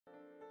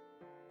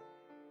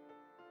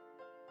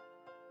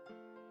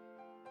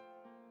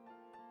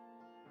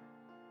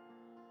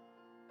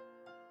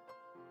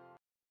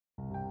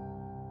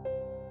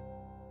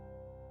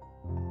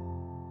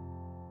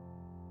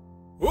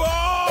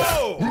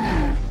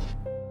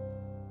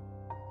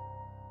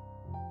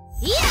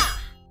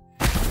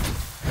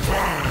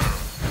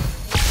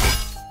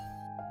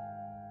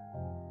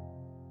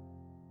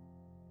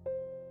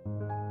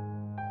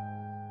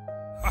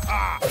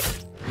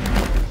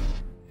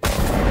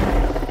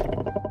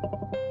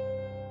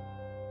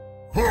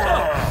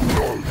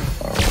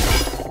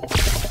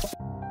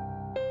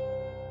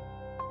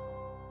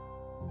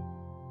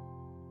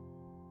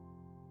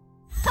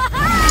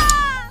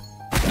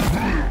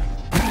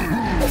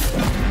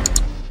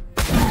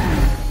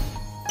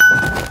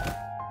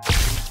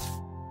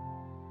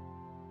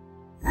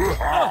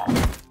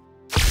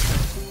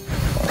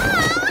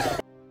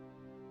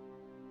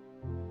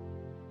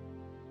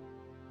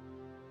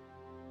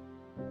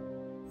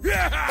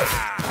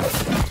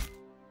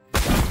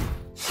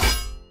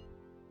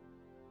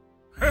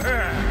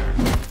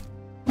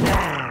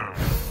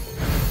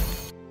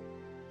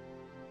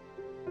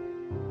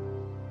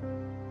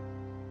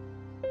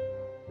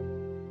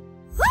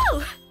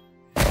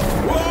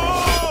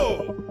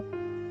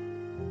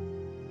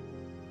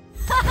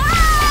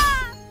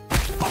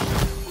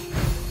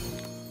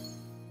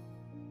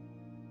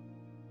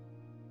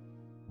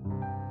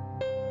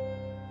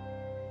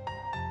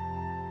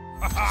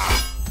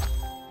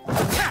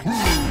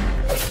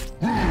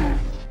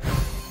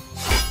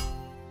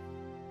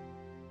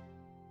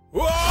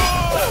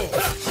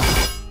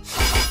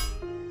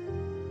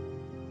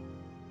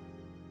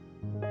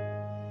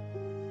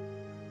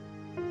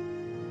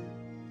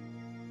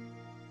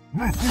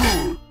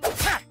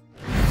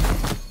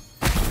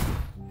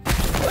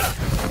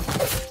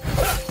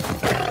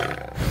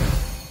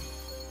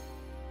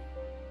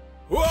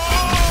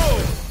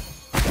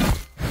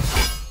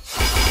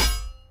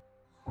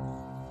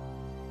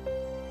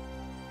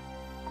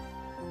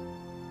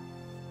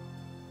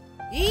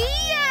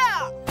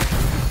Yeah!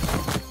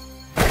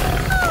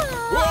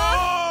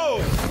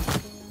 Whoa!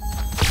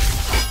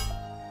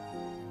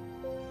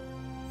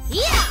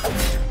 Yeah!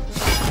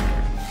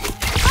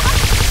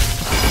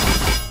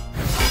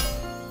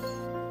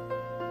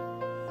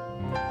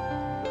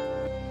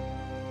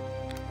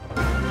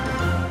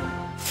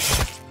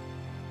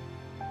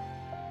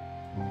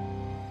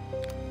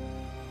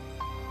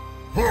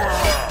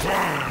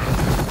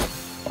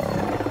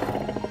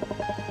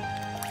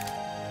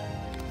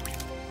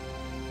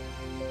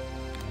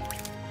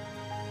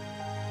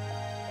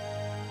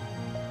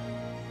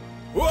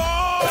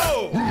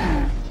 Whoa!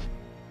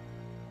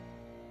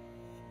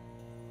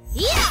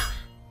 Yeah!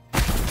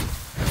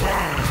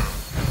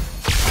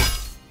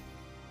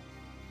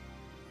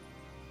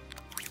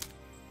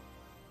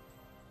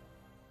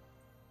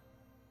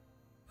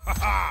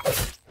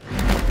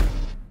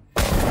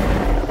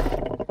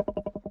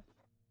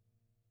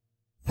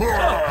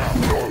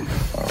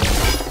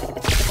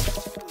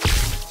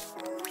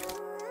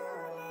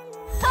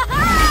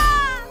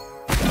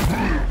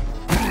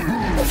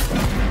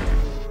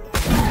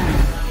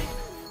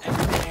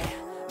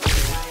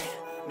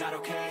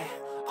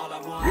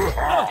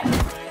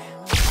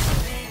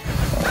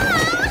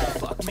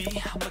 Fuck me,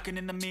 I'm looking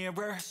in the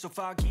mirror, so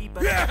foggy,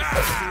 but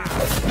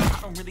I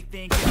don't really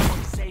think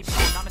anyone can save me.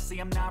 And honestly,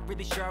 I'm not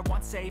really sure I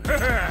want saving. I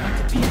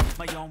like to be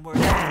my own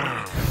worst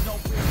enemy. There's no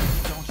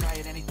risk, don't try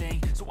at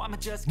anything. So I'ma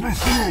just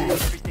get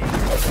everything.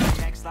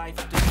 Next life,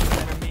 have to be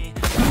better me.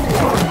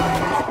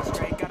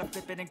 Straight, gotta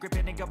flip it and grip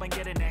it and go and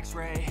get an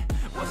X-ray.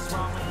 What's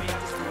wrong with me? I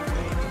just feel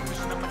away.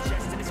 Pushing on my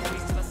chest and it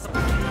squeezes till I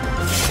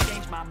suffocate.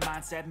 Change my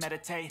mindset,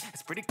 meditate.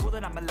 It's pretty cool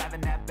that I'm alive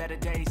and have better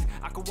days.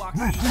 I could walk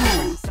the earth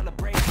and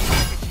celebrate. I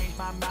could change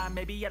my mind,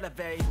 maybe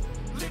elevate.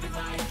 Living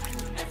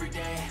life every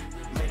day,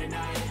 late at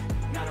night,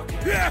 not okay.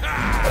 And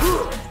I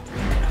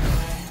pray,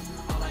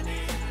 all I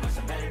need are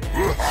some better days.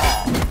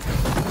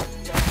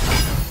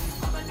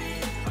 All I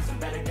need are some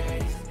better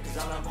days. 'Cause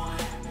all I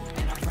want,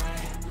 and I pray,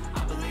 I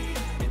believe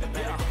in the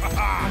better days.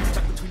 I'm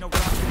stuck between a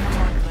rock and a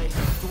hard place.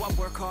 Do I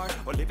work hard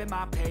or live at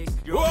my pace?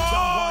 You're always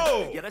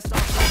on one, yeah, that's all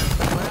great.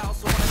 But I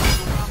also wanna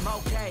know where I'm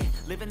okay.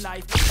 Living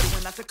life,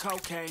 doing lots of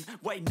cocaine.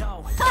 Wait,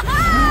 no.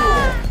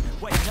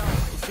 Wait, no.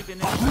 It's sleeping in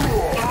the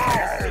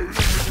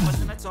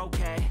and that's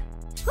okay.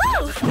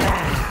 Just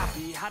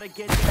happy how to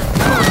get there.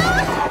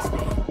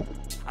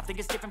 I think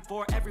it's different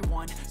for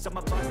everyone. Some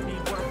of us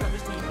need work,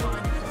 others need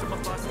fun. Some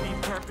of us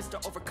need purpose to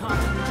overcome.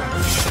 Try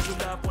to see what you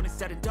love when it's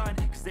said and done.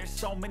 'Cause there's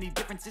so many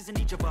differences in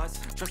each of us.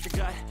 Trust your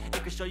gut,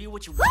 it can show you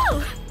what you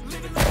want.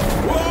 Living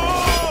life.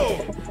 Whoa!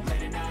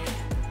 Late at night,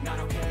 not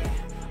okay.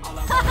 All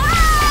I want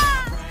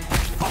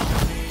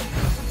is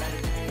some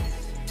better days.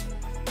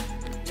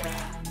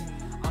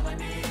 Yeah, all I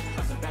need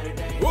are some better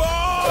days.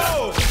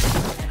 Whoa!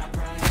 And I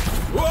pray.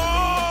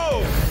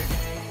 Whoa!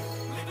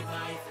 Living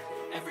life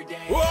every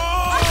day. Whoa!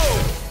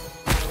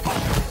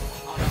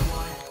 All I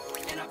want,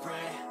 and I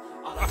pray.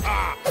 All I need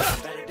are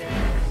some better days.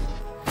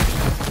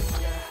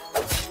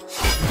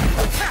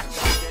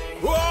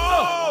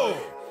 Whoa!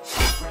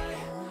 Pray,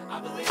 I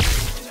believe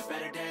in the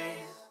better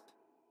days.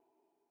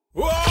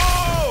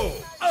 Whoa!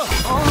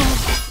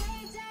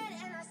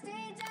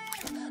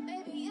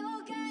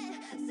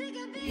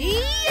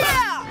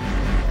 Yeah!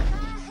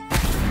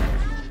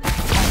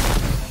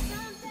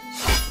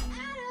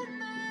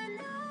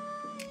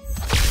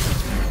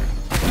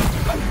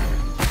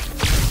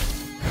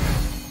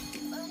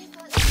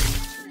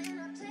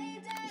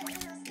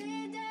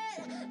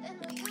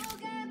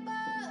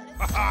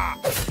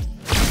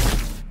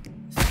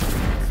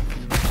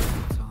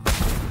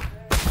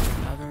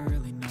 Never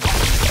really know.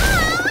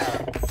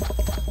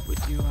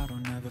 With you, I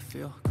don't ever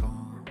feel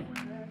calm.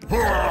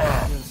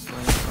 Just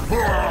like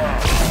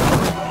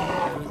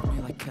you're with me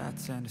like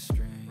cats and a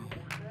string.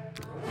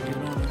 You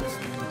don't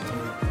understand the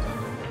deep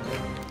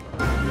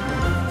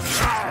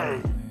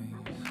things.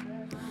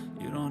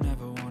 You don't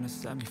ever wanna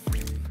set me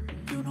free.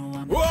 You know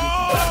I'm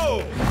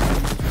Whoa!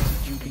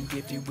 You've been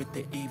gifted with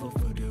the evil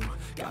voodoo.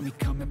 Got me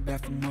coming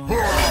back from home.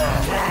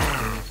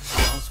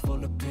 Walls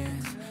full of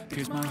pins,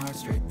 pierce my heart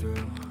straight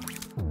through.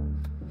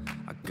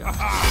 I got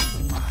things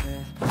in my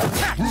head,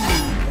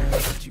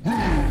 but you put me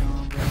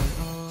on red.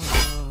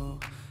 Oh,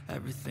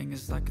 everything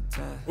is like a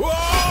test.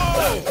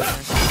 Whoa!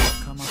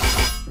 Come on,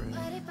 spread.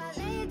 But if I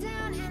lay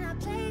down and I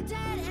play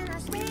dead and I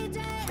stay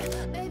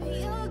dead, baby,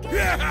 you'll get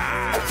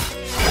Yeah!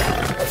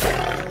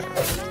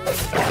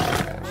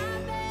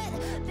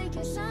 think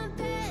you're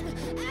something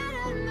out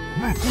of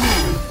my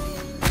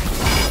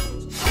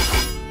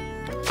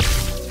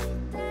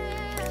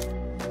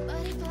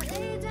But if I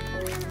lay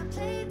down and I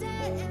play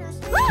dead and I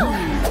stay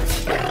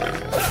dead,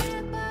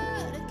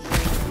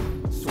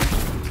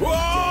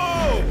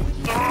 Whoa!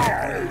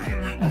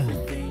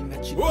 Everything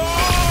that you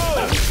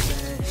Whoa!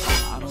 said,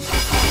 I don't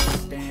think you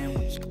understand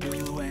what you're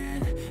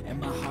doing. And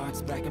my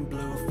heart's black and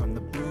blue from the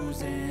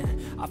bruising.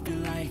 I feel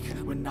like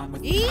when I'm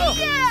with you,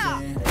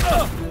 Yeah!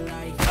 I feel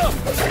like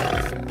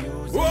some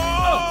music.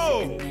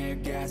 Whoa! Sitting there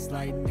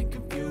gaslighting and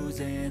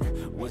confusing.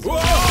 Was Whoa!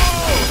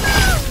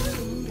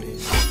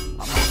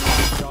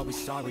 I'm always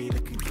always sorry, the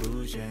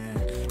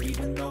conclusion.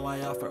 Even though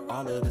I offer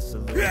all of the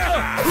solutions.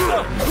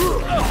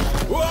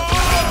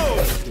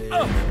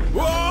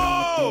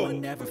 Whoa! I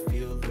never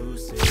feel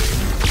lucid. I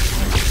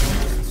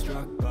wasn't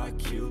struck by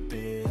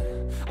Cupid.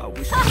 I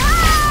wish I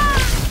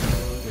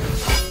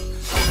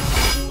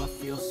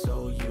feel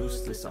so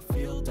useless, I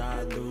feel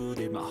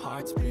diluted, my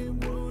heart's been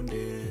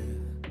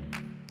wounded.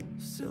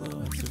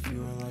 Silhouettes of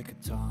you are like a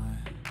taunt.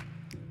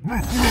 I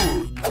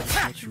really know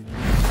what you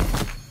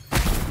want.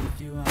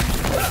 With you I'm just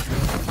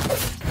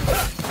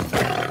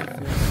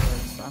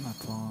by my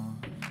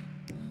palm.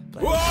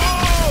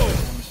 Whoa!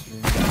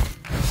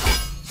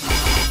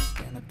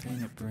 Understand the pain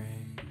it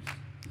brings.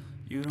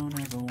 You don't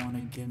ever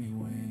wanna give me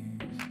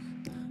wings.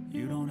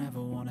 You don't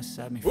ever wanna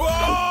set me free.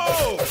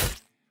 Whoa!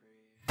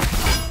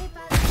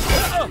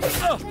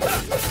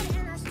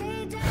 And I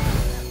stay dead.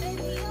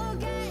 Baby, you'll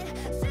get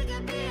sick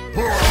of being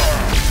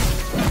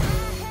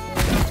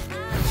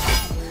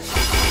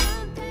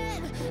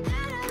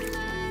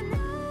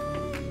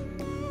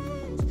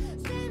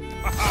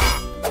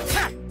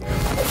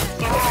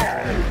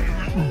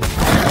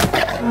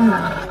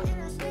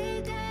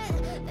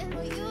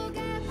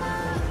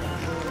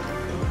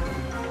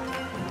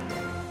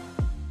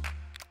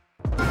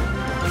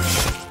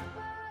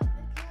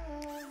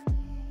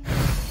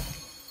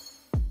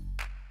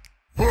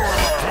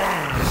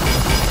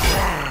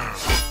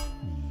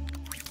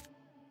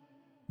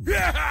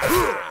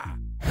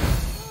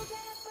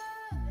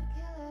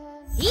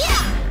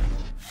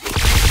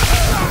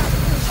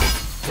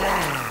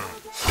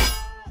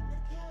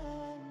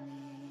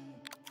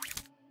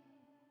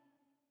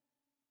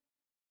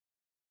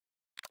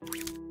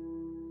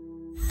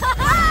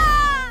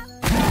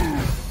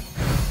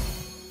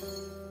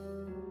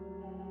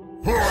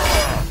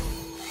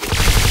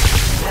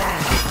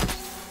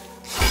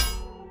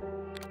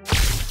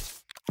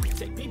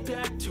Take me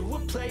back to a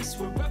place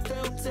where I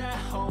felt at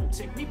home.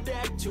 Take me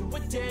back to a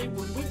day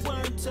when we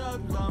weren't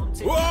alone.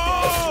 Take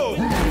Whoa!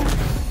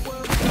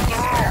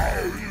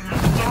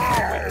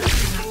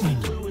 me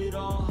blew it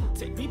all.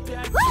 Take me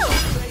back to a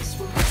place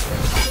where I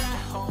felt at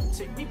home.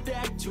 Take me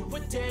back to a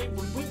day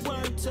when we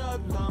weren't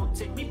alone.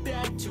 Take me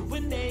back to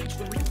an age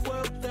when the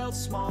world felt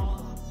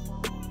small.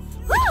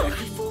 Back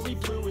before we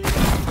blew it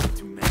all.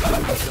 Too many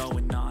things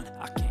going on,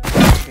 I can't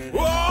get it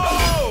all.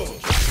 Whoa!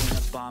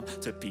 Bomb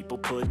to people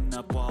putting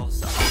up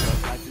walls. I feel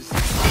like life is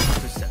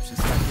perceptions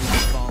like we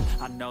fall.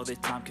 I know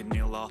that time can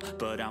heal all,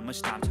 but how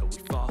much time till we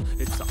fall?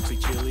 It's awfully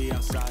chilly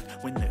outside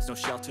when there's no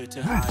shelter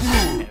to hide.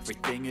 And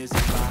everything is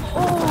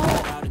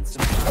alive. Out in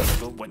some time,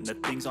 but when the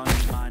things on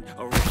your mind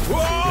are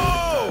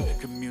all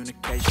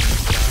communication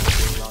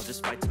aside, we'll all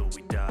just fight till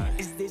we die.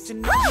 Is this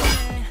an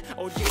argument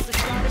or just a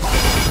start of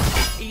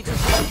it? Either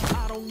way,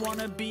 I don't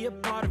wanna be a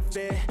part of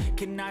it.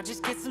 Can I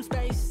just get some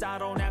space? I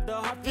don't have the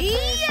heart for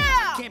this.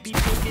 Yeah! Can't be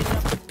picking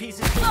up the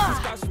pieces, taking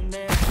scars from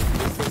there.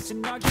 Is this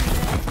an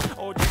argument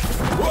or just a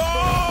start of it?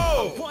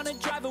 I wanna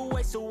drive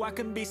away so I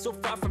can be so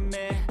far from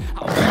it.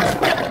 I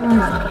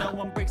wanna no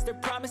one breaks their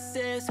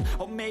promises,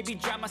 or maybe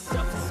drown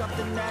myself in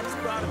something that is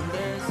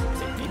bottomless.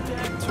 Take me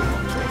back to a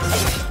place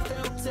where I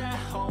felt at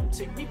home.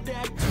 Take me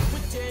back to a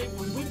day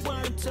when we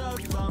weren't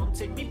alone.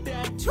 Take me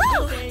back to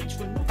an age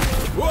when the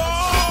world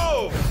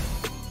Whoa!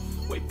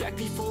 way back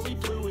before we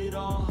blew it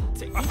all.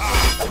 Take me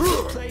back to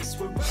a place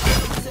where I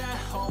was at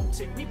home.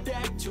 Take me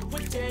back to a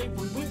day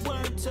when we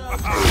weren't alone.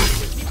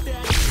 Take me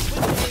back to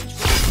an age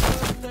when the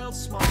world felt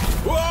small.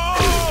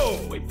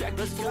 Whoa! Way back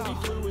before we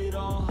blew it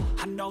all.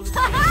 I know that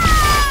they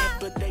can't,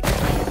 but they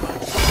can make my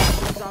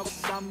choice. I was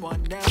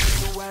someone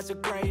else who has a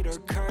greater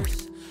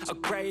curse, a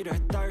greater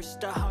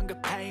thirst, a hunger,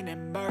 pain,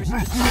 and mercy.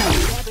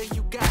 Whatever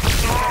you got,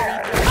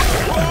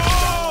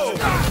 Whoa!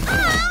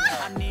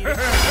 I need it.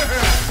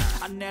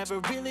 I never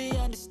really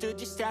understood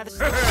just how the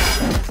story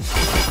ends.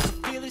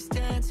 The feel is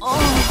tense, the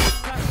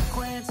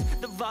consequence,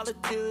 the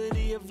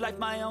volatility of life,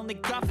 my only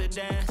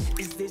confidence.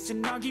 Is this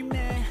an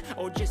argument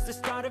or just the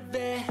start of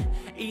it?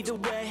 Either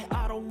way,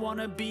 I don't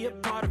wanna be a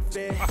part of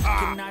it.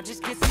 Can I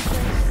just get some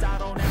space? I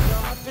don't have the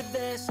heart for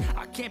this.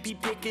 I can't be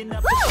picking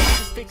up the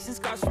pieces, fixing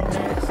scars from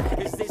this.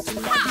 Is this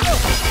an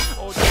argument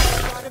or just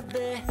the start of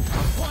it?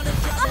 I wanna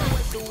drive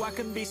away so I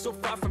can be so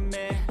far from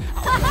it.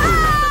 I wanna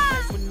find a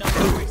place where no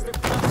one breaks their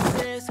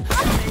promises,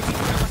 or maybe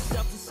drown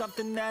myself in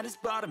something that is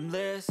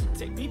bottomless.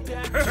 Take me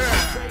back to a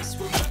place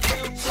where I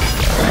felt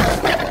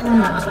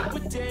to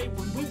a day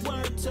when we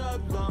weren't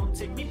alone.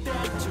 Take me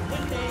back to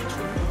an age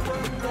when the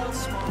world felt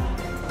small.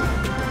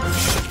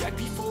 Back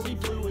before we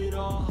blew it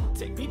all.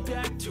 Take me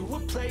back to a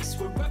place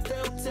where I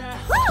felt at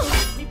home.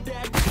 Take me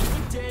back to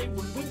a day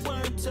when we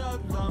weren't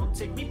alone.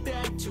 Take me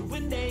back to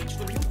an age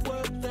when the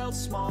world felt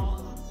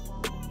small.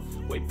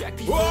 Way back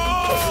before we blew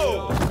it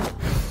all.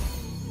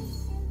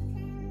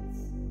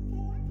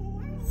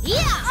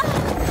 Yeah!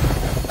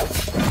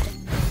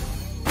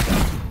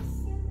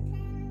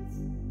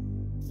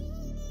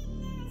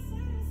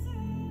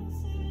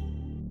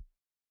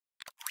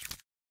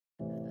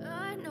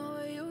 I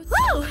know you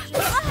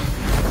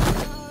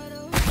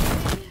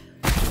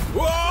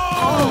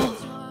Whoa!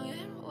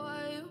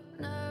 why you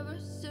never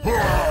said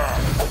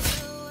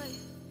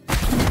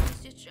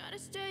Try to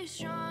stay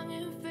strong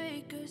and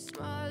fake a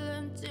smile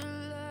until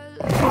I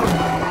leave.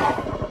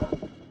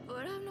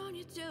 But I've known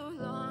you too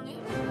long. It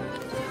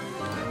hurts to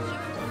watch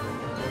your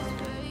eyes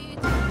fade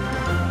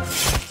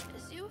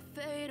as you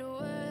fade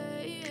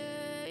away.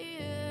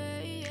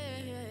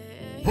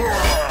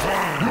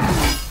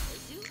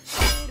 As you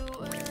fade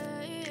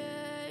away.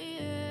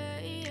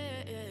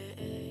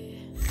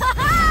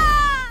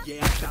 Yeah,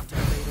 I'm about to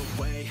fade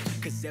away,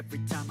 'cause every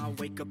time I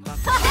wake up I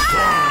feel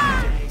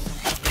day.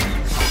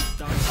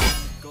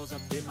 Something goes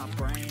up in my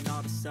brain. All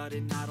of a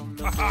sudden I don't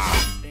look at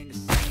anything the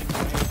same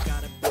way.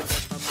 Gotta build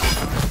up of my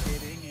heart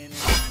sitting in an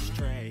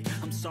ashtray.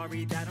 I'm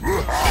sorry that I'm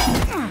sorry.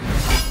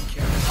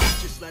 Okay,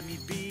 just let me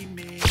be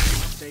me.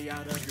 I'll stay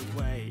out of your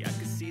way. I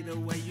can see the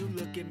way you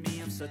look at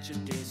me, I'm such a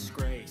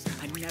disgrace.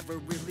 I never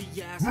really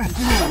asked to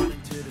get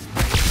into this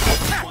place.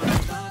 You wanna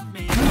love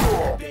me,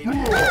 baby,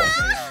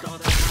 taste all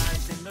the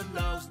highs and the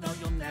lows. No,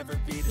 you'll never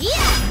be the same.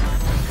 I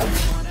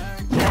don't wanna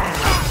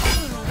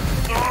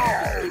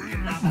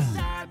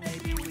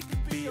maybe we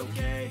could be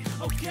okay.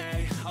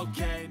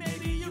 Okay,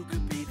 maybe you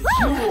could be the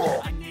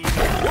change I need.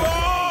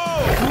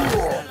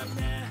 That I've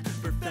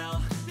never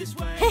felt this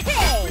way. Really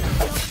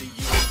up to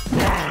you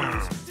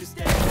to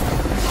stay.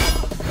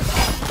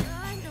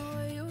 I know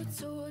you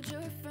told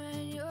your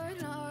friend you're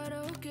not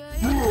okay.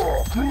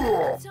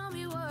 Tell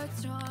me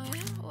what's wrong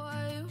and why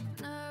you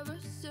never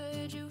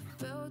said you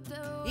felt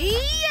that way.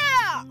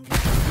 Yeah!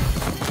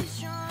 Stay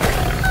strong.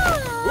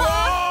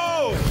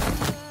 Whoa!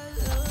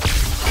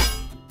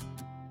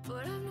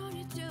 But I've known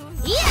you too long.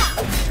 Yeah!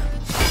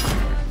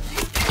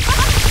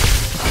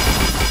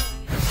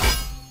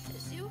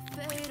 As you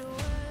fade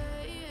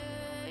away.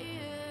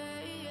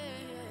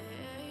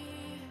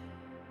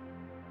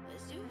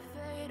 As you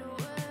fade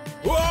away.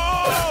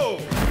 Whoa!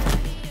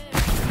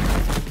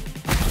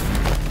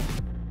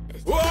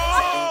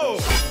 Whoa!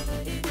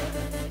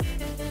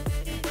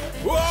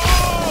 Whoa!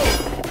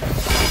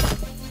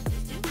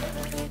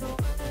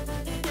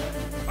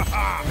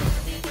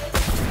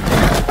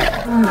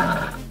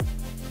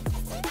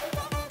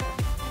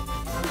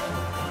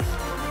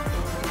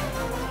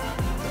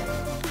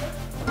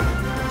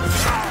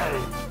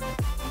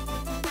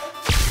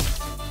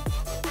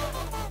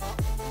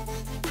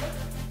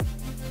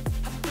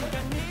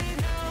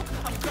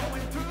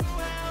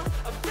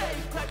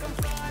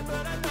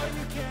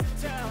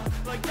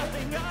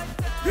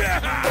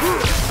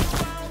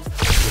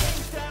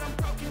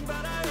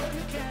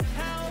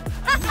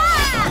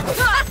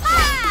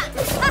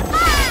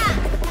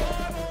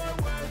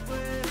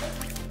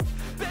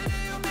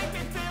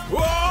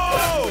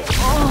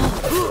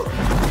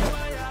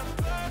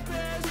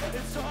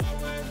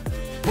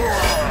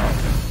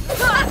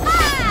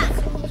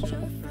 Told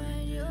your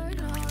friend you're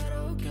not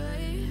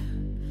okay.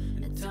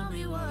 And tell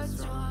me what's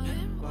wrong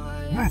and why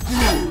you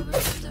never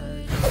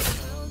said you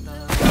felt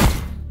that way.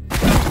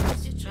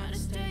 You're trying to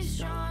stay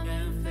strong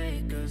and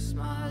fake a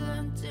smile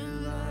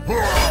until I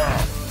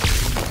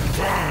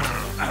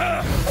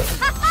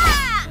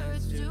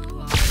hurts to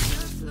watch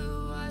your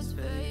blue eyes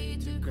fade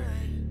to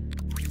gray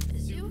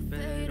as you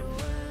fade away.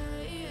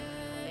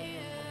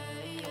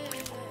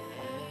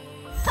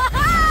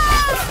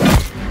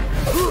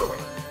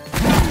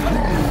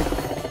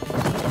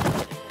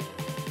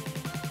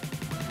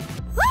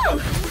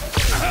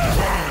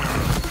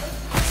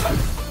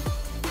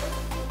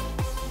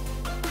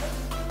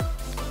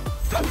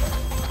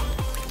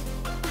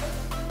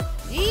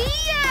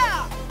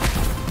 Yeah!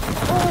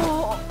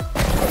 Oh!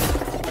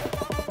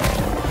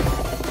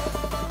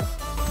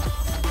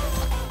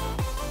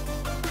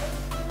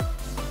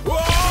 Whoa!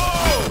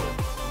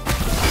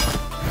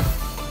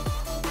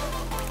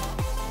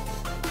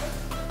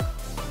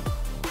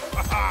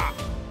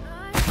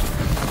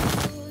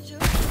 Told your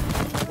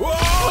friend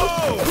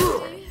Whoa!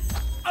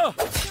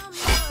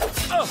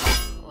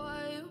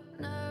 why you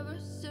never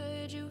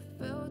said you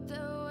felt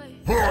that way.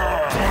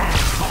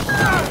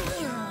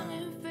 Trying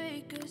to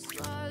fake a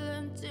smile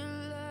until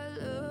I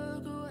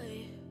look away.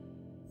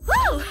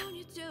 When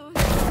you do,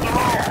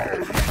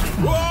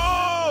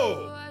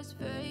 Whoa! eyes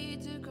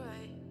fade to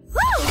gray.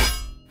 Oh!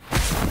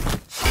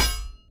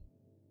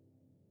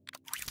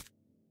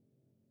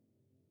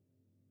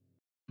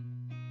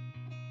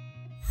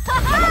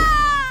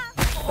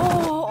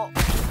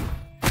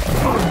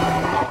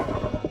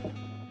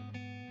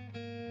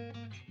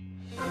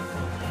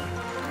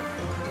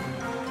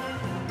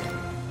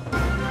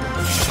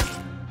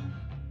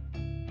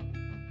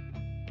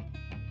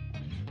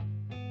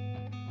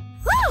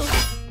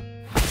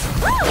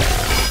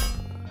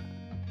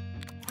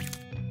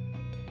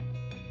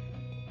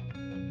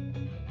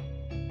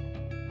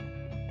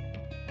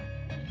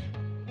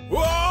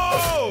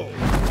 Whoa!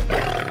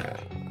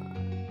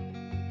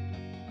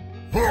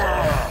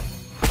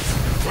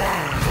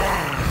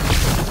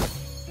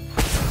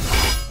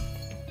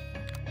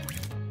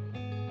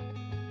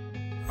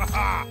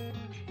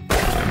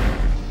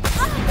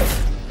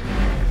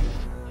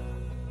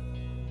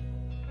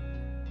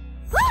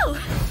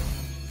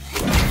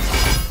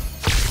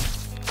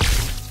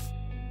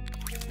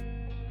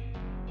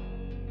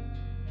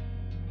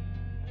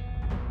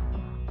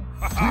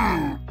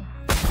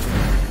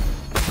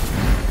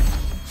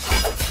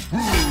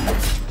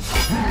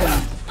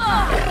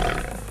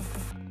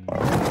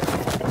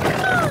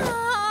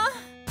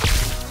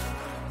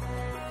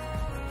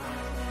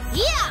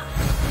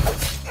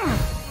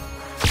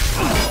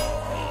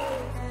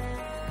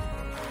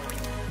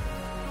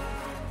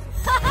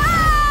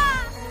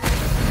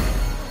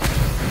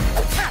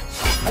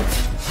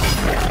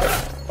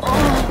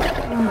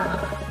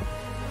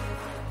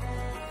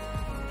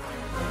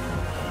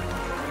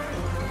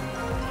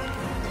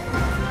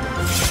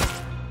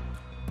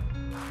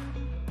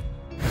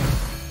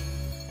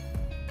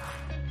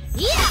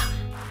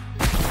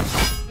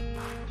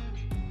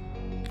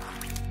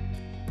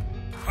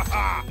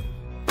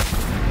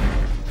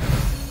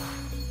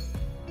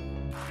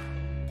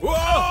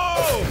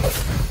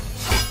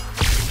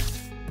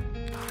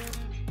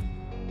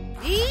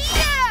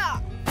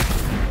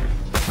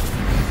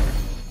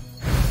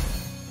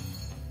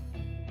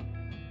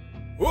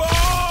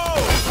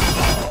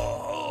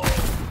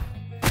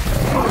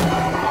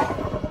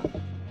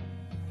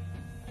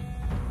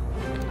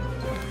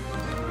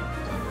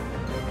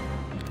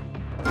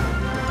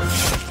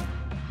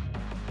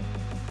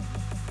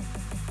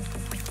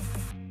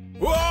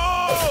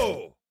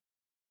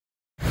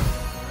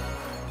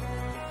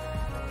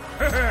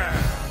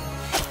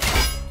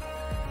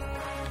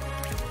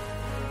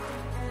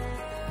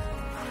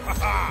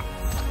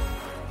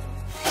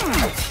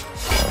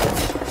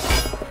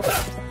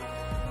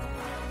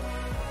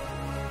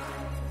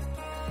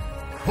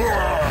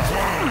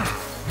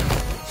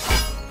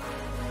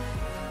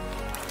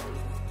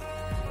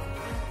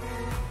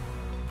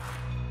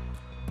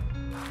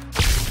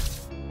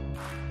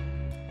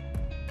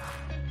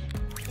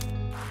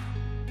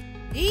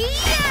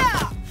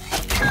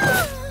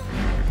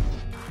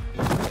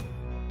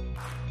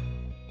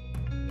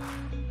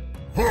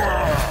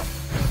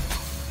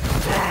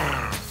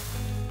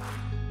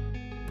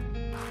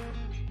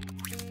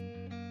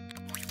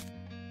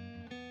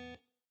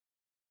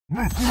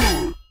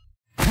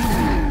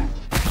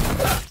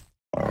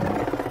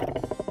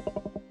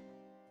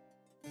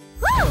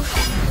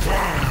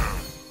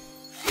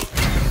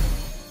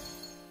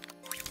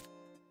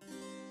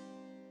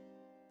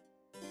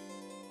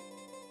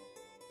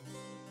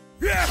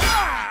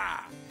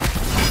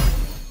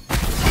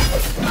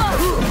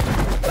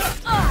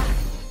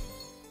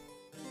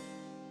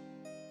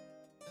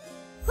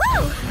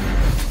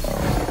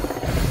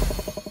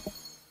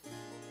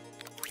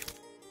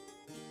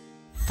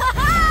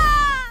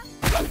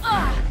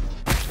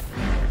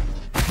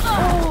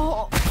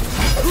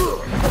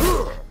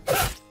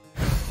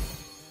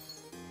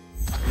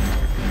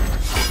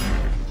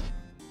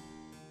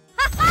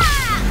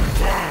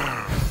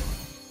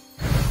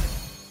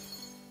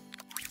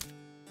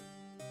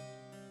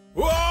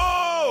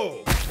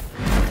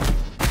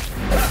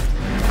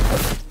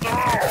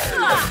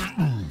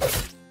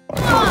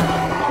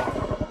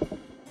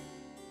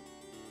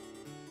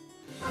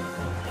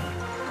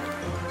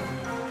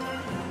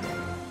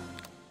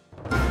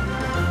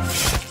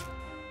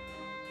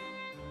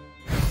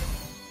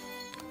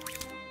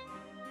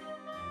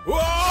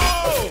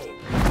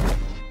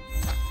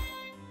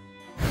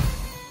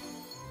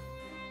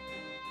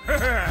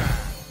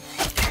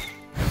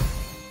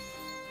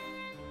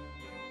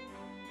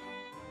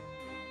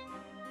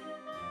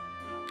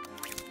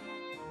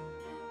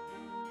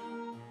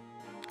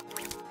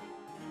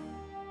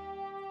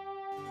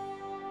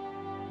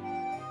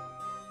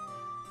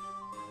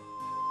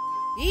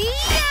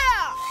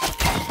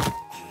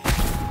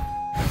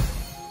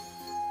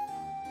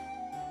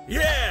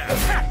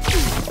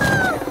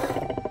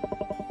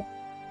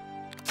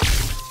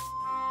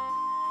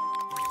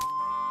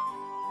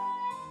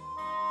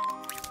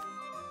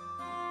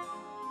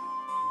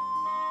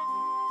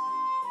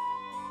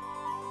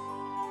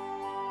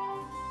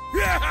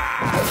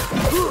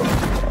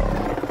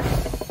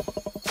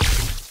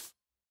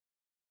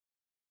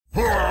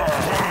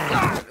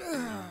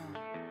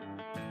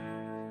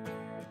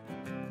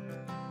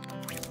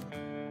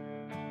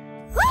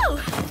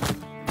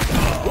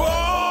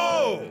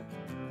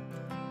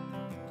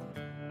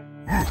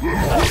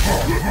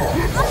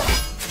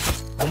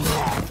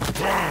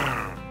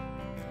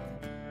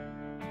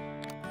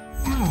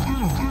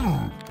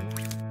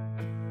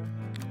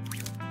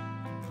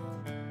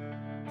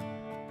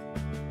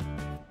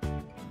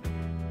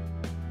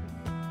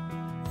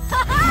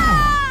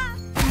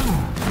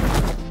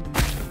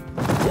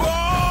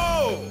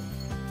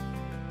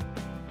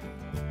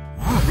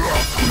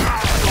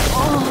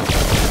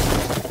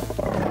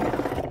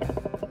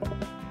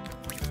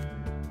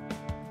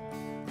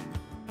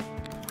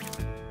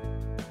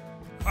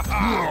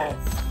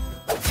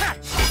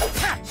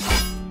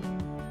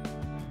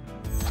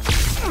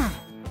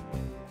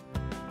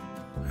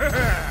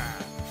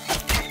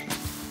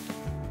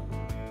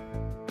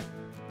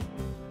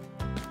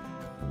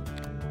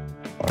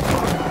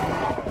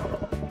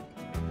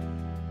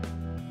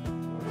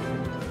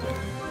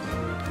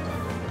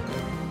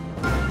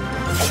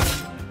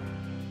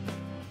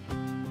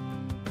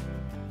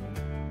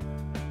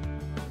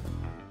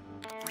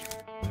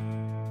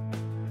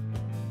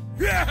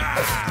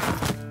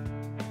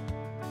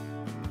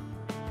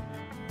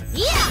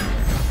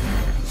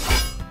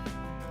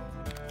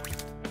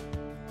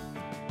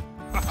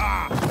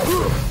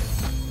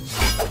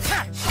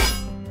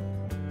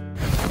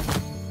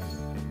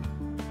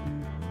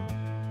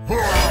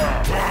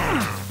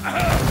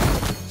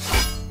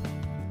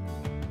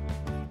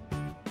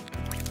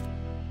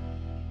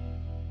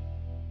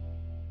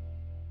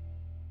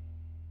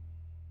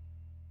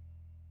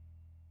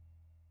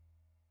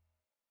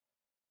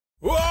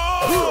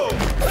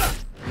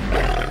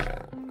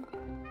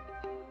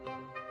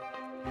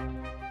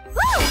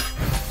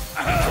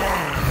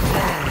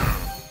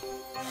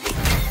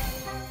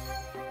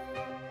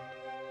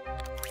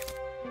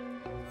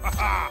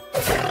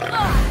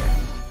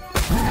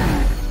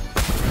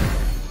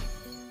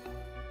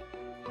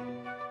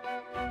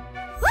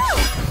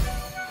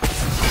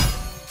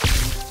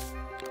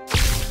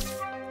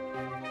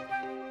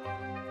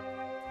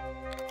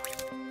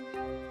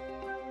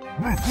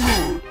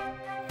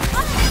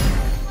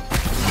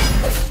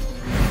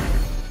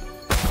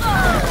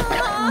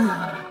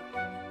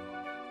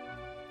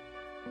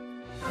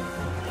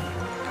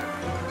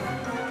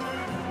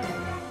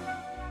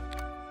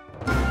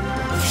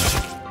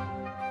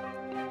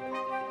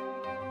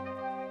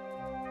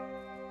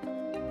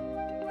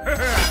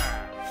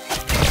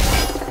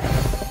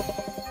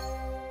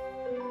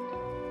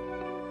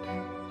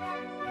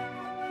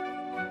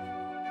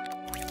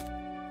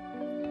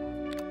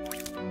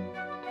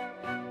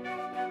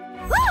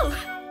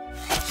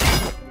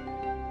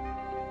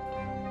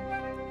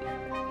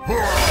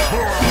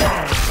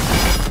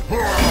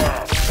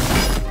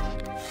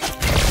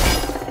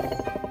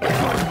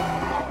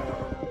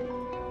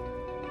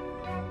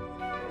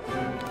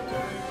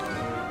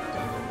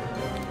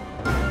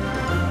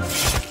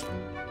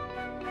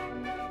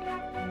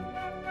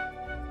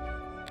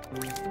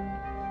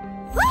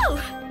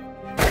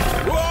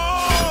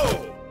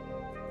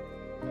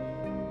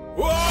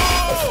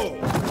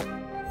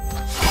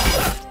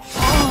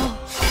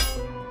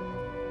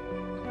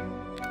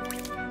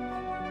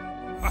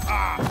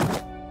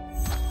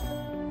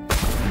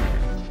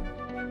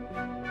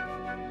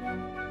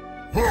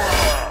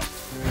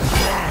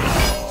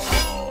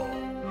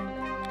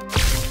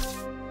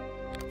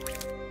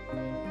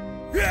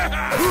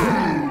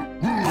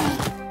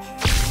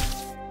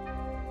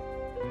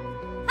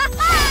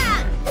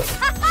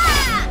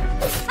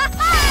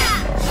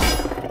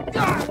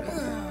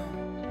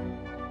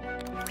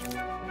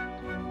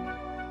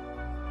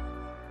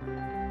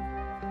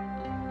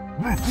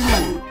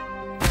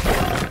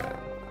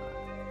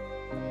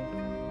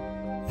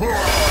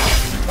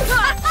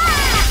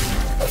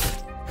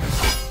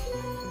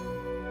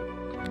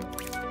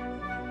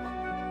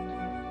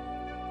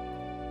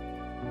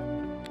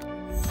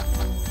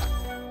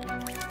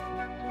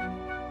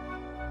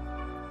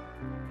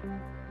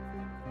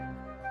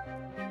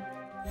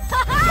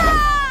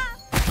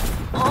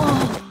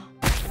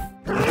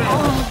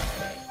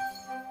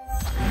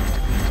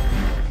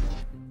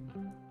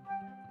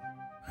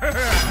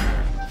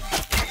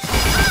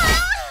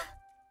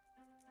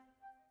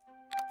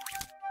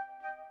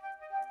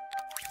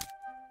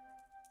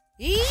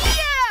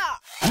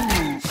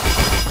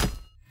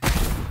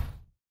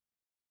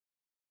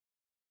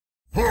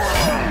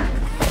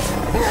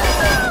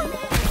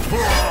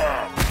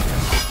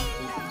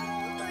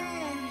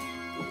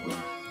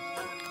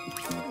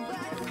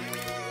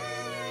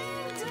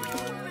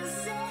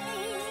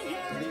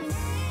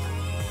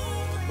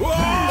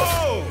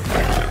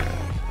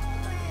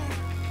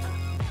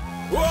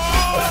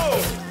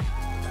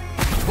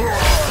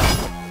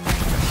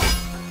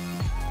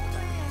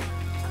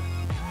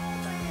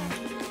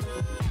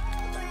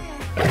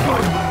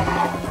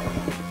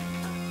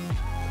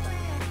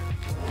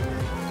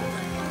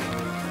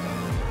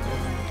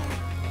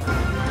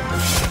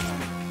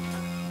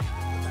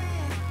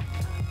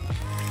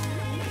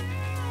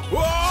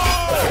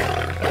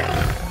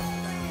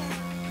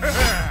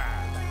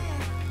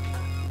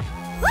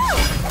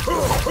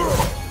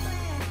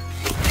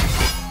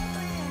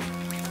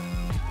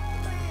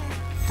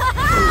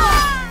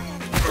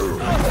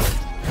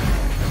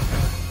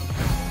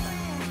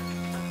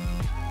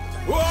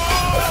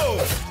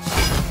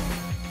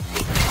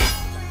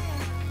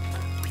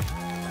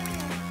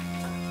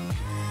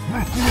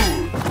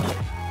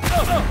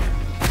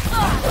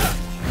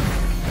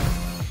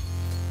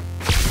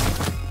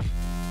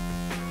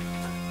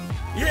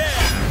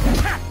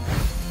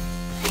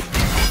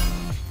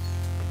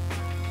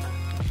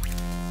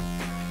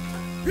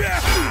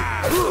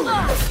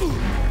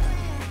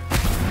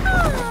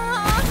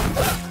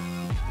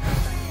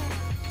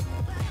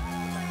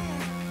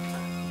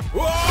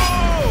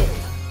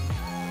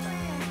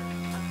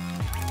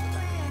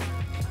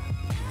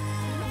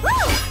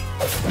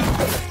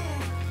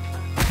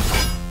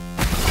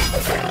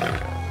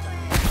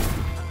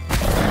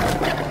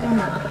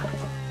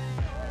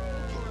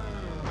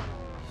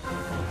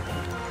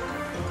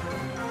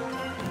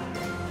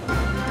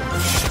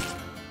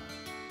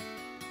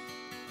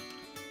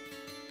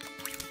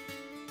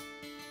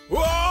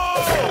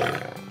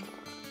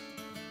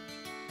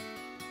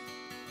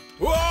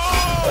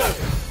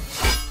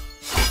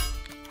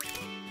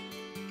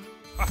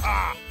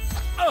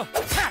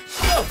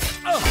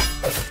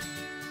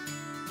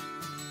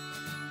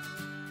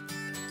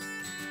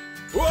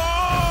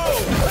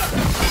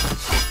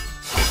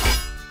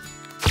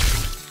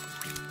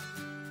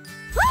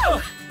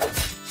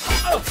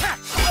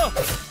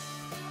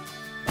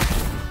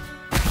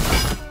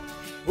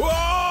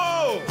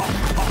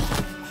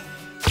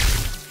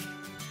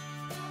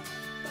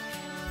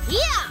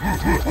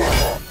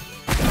 Whoa!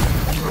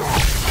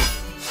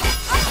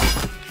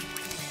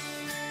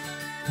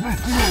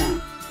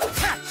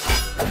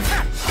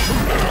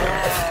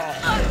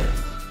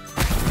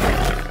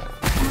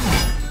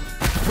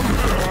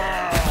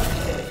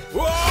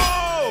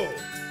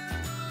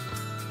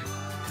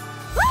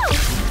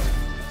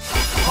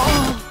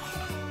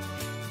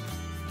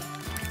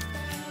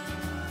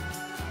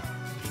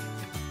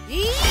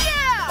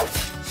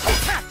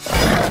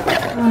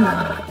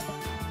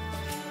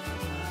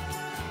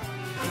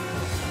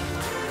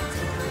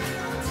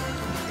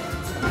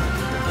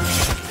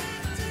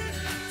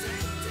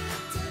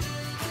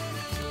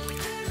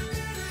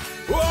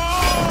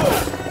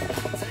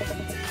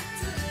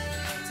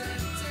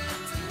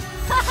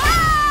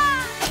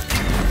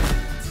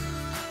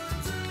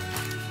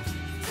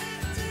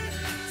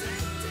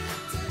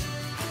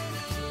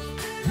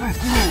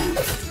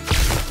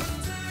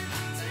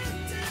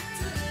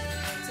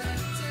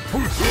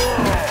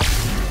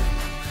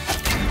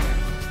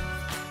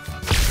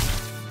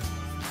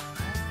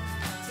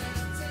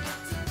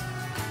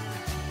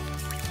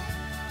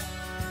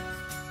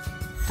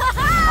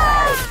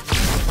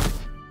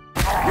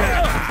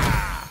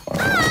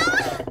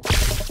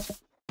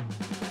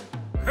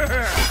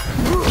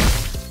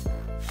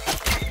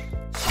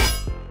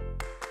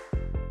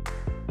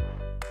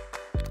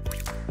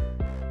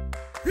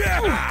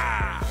 Yeah!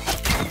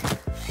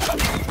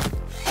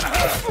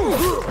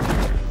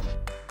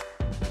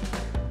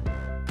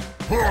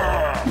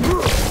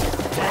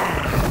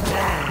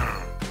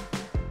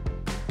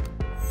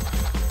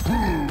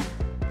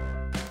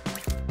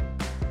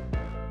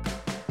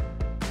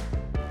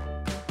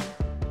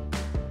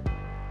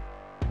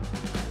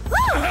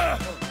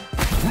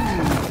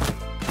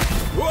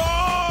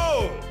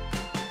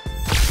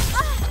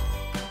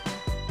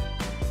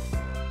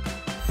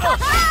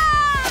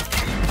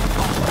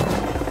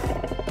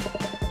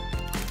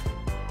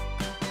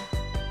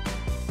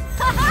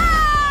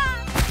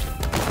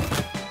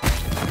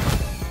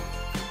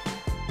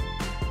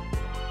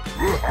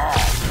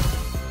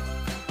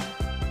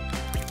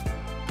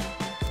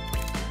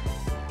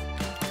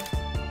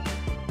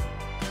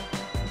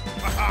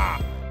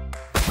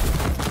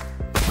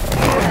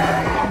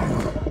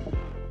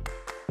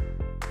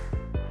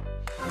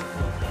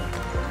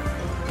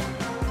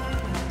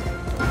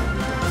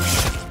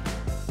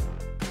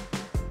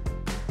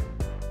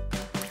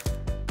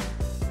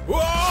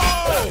 Whoa!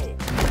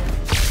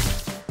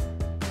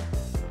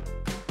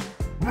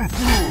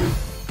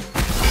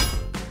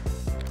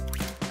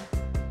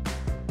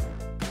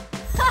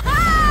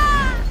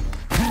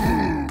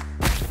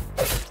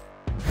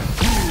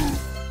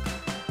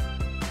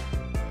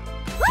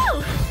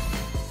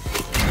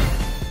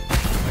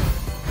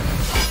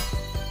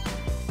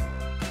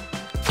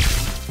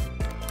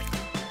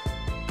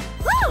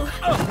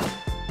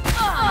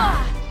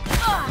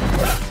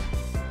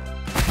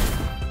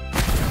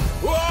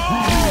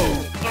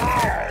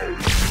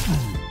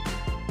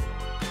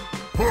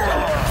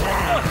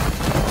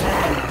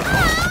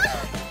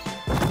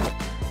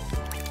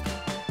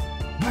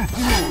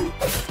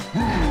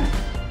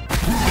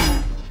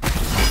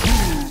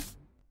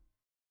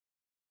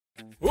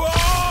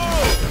 Whoa!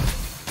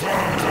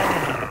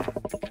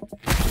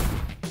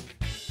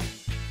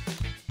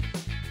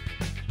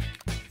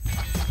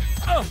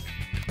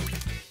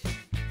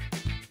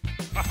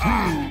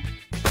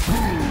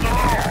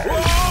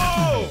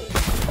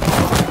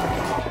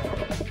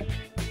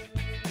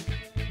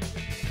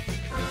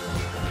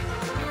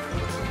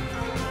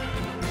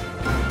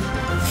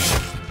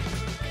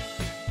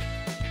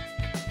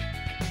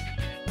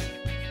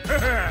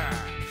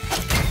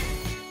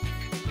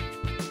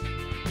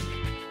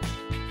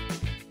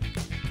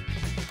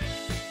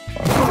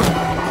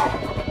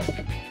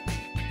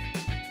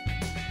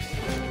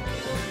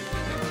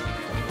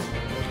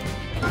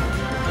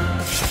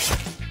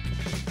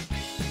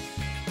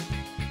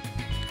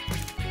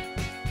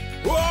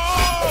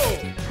 Whoa!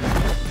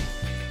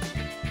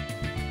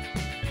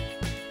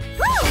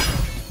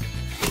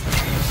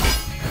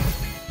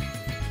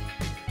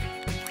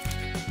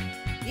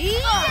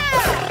 Yeah!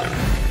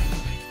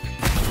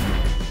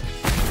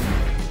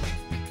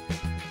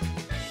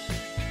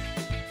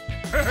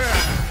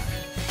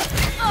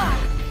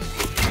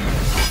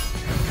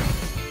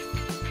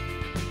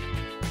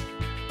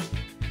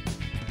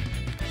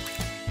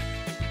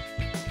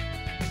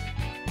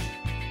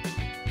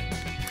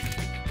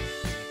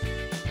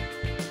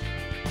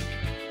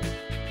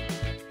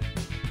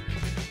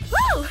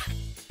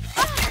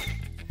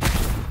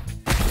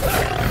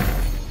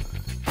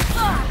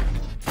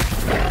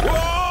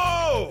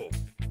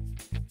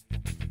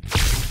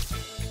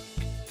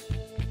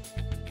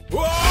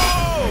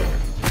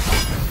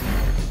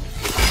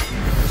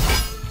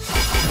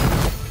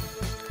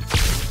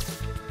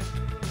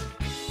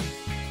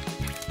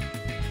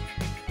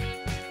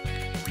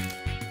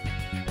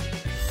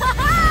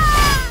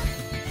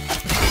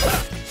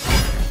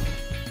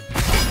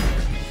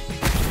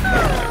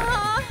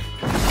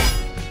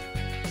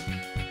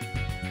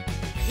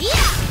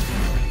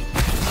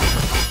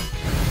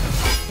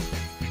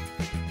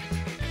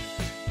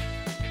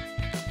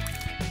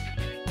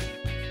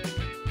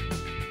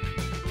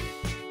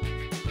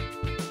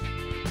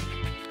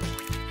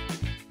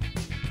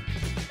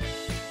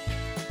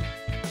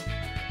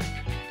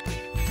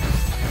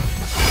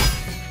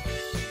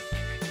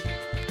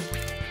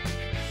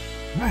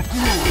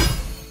 Yeah!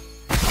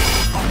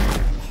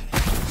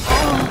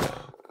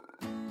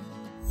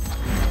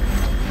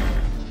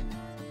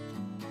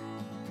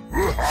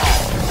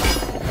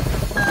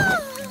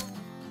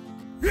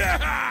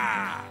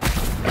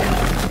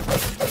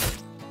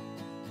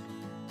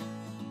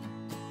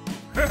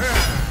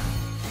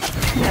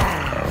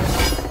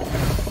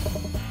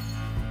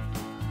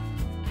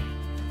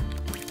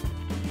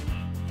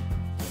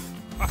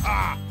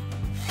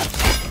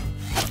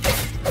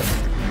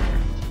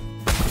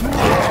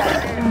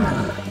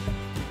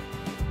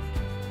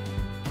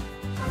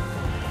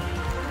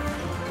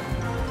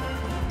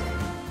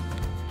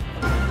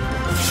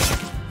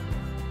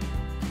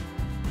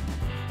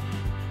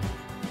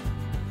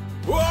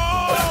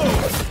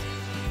 Whoa!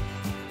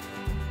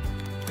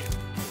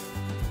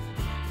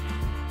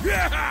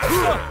 Yeah!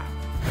 Whoa!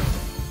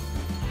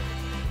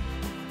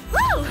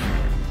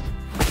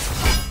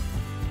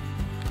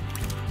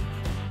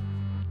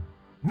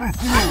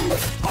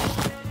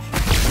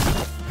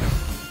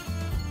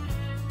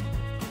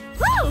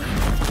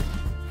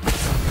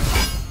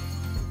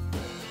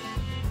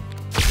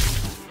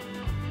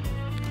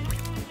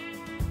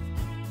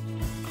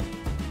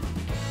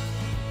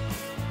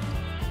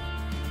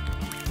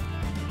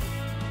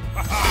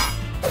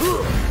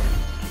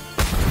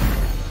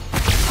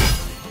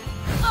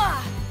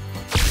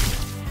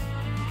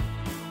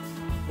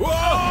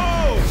 Whoa!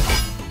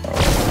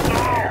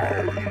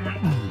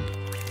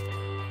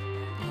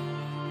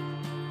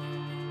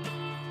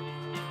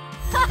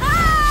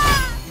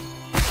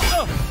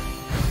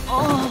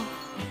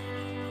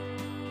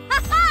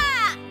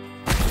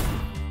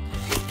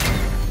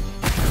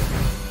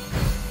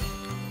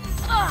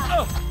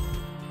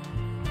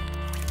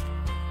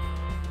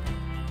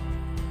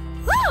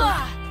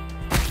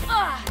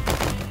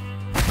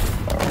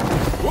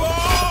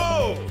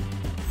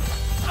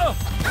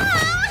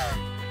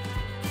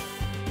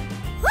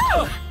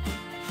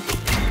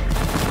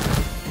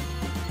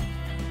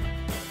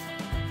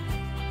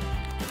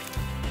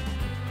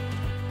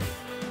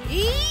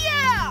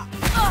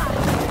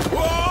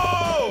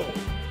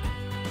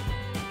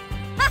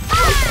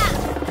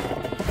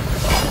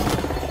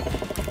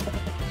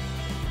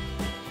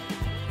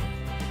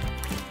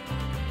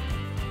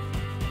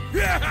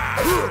 Yeah!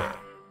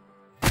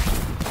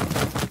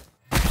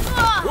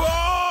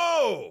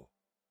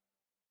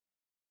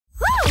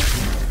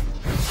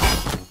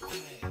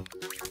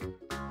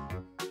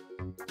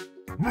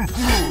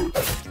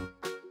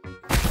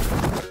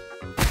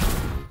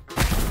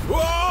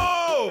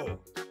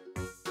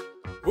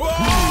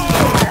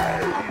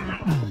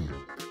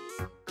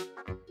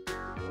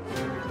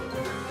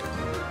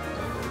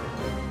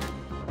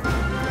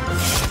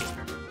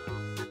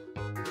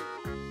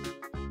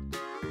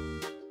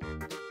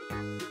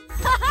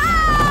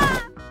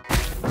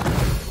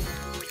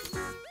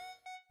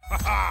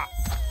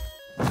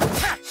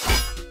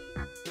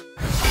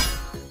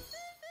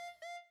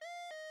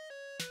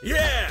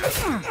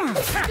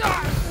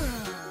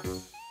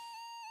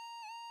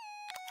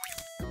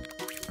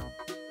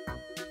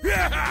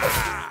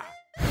 Yeah!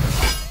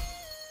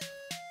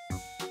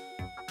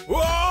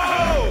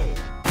 Whoa!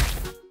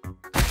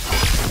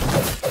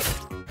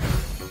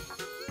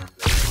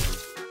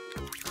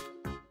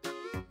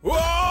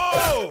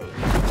 Whoa!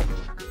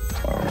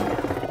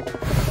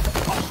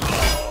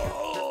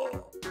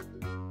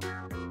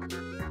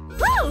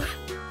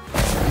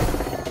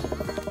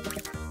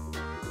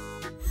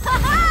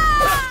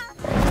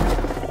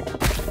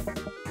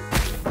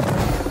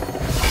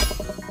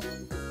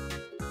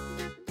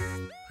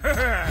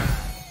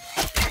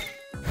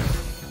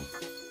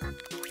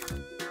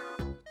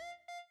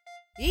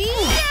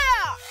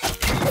 Yeah!